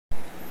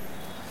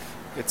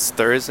It's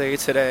Thursday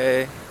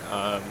today.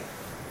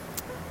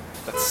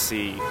 Let's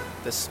see.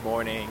 This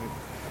morning,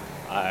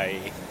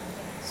 I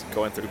was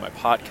going through my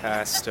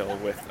podcast still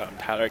with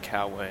Tyler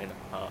Cowen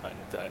on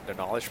the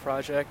Knowledge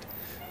Project,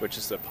 which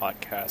is a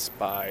podcast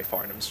by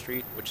Farnham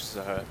Street, which is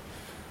a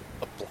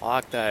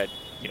blog that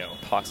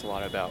talks a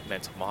lot about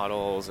mental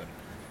models and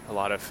a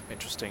lot of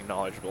interesting,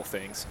 knowledgeable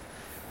things.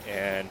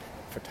 And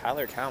for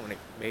Tyler Cowen, it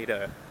made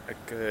a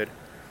good,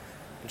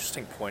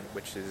 interesting point,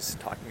 which is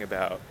talking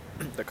about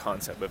the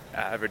concept of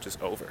average is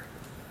over.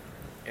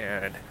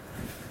 And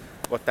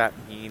what that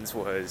means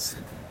was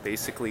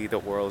basically the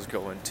world's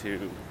going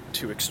to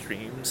two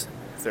extremes.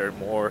 There are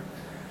more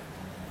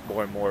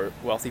and more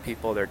wealthy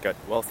people, they're getting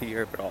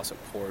wealthier, but also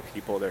poor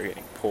people, they're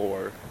getting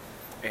poor.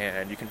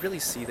 And you can really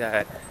see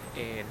that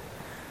in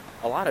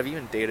a lot of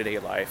even day-to-day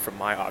life. From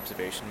my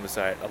observation was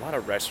that a lot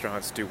of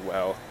restaurants do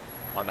well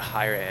on the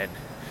higher end,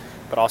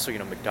 but also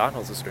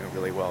McDonald's is doing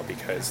really well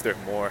because they're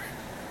more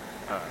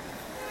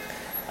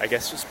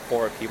just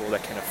poorer people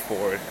that can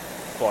afford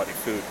quality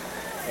food.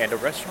 And a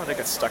restaurant that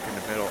gets stuck in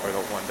the middle are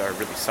the ones that are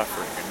really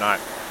suffering and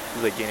not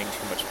really gaining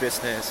too much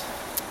business.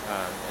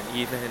 And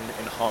even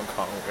in Hong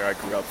Kong, where I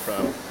grew up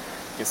from,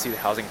 you can see the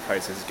housing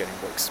prices getting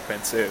more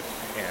expensive,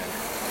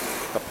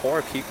 and the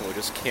poorer people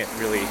just can't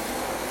really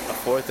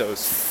afford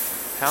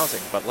those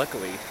housing. But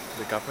luckily,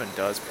 the government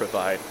does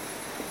provide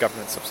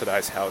government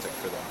subsidized housing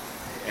for them.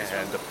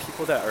 And the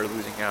people that are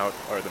losing out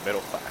are the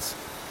middle class.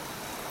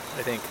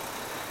 I think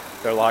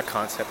there are a lot of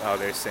concepts out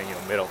there saying,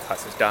 middle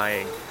class is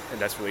dying, and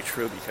that's really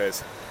true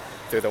because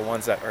they're the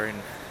ones that earn,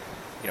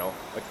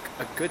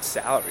 a good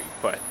salary,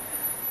 but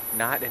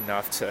not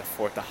enough to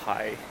afford the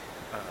high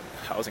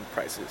housing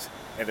prices,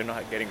 and they're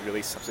not getting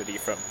really subsidy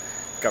from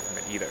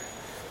government either.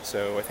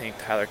 So I think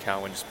Tyler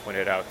Cowen just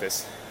pointed out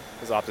this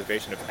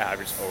observation of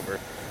average over.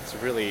 It's a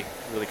really,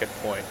 really good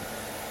point.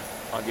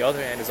 On the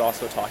other end is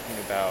also talking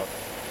about,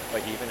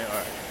 even in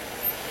our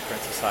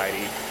current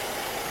society,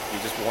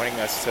 he's just warning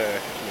us to,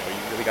 you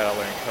really gotta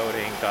learn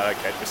coding, gotta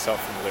get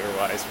yourself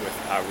familiarized with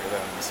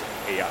algorithms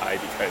and AI,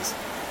 because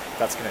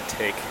that's gonna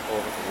take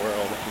over the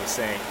world. And he was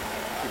saying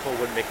people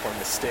would make more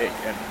mistake,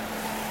 and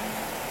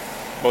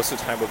most of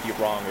the time would be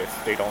wrong if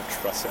they don't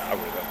trust the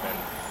algorithm. And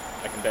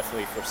I can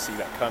definitely foresee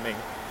that coming.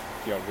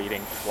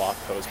 Reading blog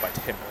posts by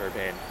Tim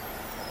Urban,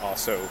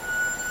 also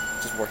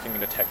just working in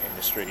the tech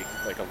industry,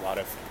 a lot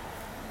of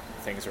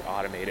things are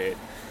automated,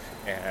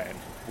 and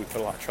we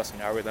put a lot of trust in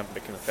the algorithm,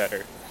 making it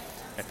better.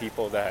 And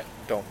people that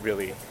don't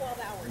really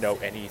know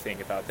anything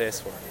about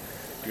this or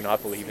do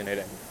not believe in it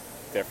and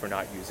therefore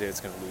not use it, it's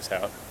going to lose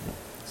out.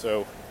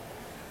 So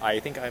I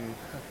think I'm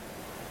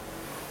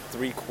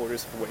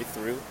 3/4 of the way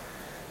through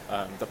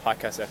the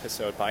podcast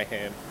episode by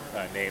him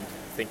named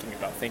Thinking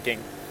About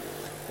Thinking.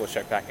 We'll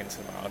check back in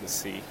tomorrow to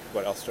see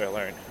what else did I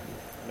learn.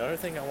 Another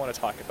thing I want to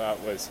talk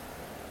about was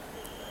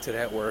today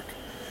at work,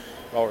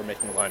 while we're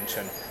making lunch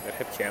and at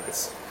Hip Camp,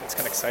 it's kind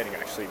of exciting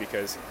actually,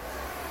 because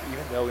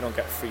even though we don't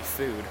get free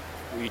food,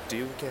 we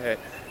do get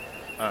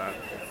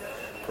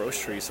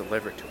groceries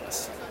delivered to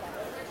us,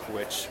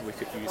 which we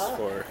could use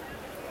for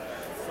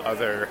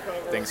other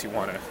things you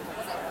want to,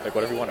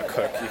 whatever you want to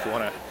cook. If you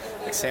want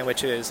to make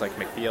sandwiches,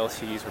 make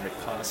BLTs or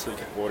make pasta, you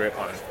can order it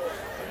on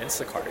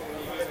Instacart,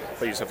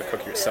 but you just have to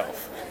cook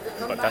yourself.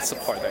 But that's the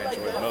part that I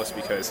enjoy the most,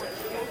 because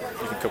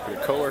you can cook with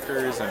your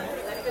coworkers and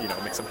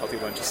make some healthy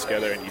lunches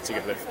together and eat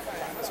together.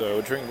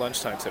 So during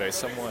lunchtime today,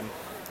 someone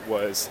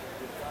was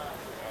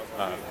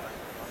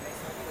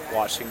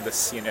watching the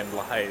CNN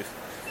Live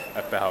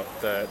about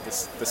the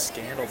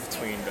scandal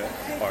between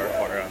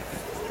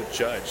the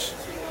judge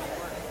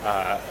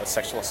of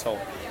sexual assault,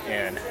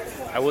 and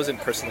I wasn't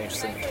personally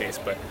interested in the case,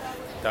 but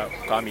that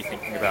got me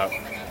thinking about,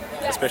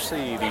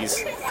 especially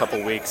these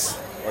couple weeks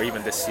or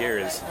even this year,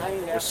 is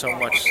there's so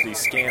much these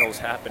scandals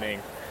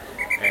happening,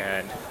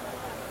 and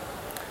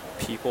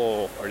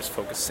people are just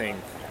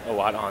focusing a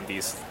lot on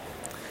these.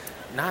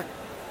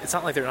 It's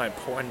not like they're not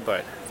important,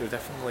 but they're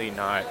definitely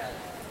not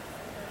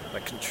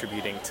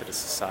contributing to the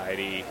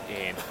society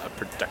in a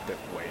productive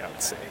way, I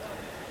would say.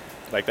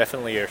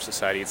 Definitely our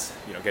society is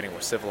getting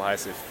more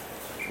civilized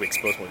if we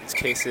expose more of these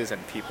cases,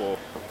 and people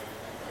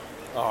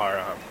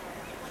are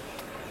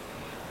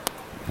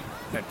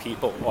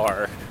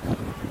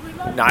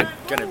not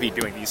going to be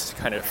doing these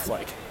kind of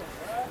sorry,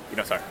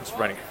 I'm just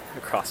running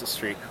across the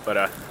street, but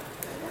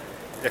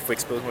if we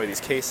expose more of these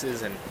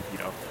cases, and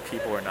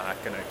people are not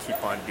going to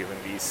keep on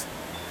doing these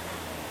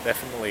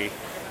definitely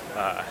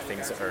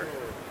things that are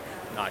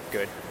not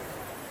good.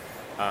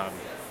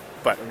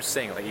 But I'm just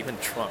saying, even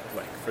Trump,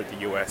 for the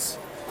U.S.,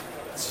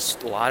 it's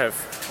just a lot of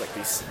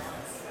these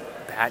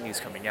bad news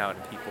coming out,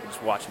 and people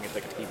just watching it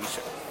like a TV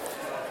show,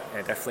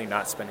 and definitely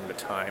not spending the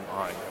time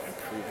on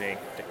improving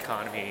the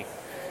economy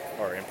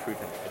or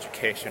improving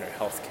education or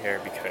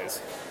healthcare,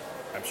 because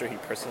I'm sure he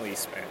personally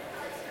spent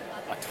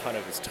a ton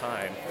of his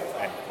time,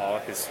 and all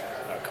of his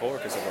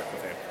coworkers that work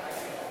with him,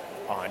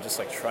 on just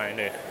trying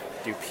to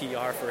do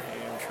PR for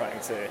him, trying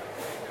to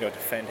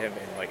defend him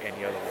in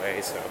any other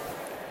way. So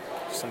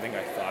something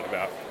I thought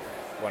about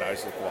when I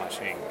was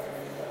watching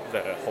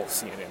the whole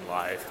CNN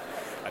Live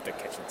at the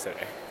kitchen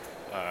today.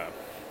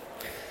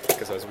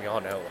 Because as we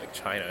all know, like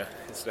China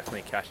is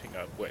definitely catching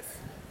up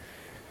with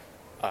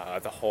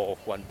the whole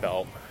One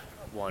Belt,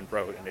 One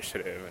Road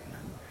initiative, and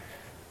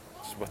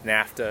just with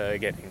NAFTA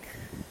getting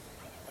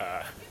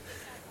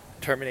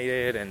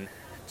terminated, and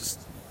just,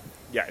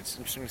 yeah, it's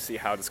interesting to see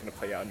how this is going to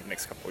play out in the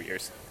next couple of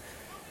years.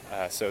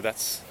 So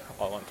that's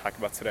all I want to talk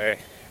about today.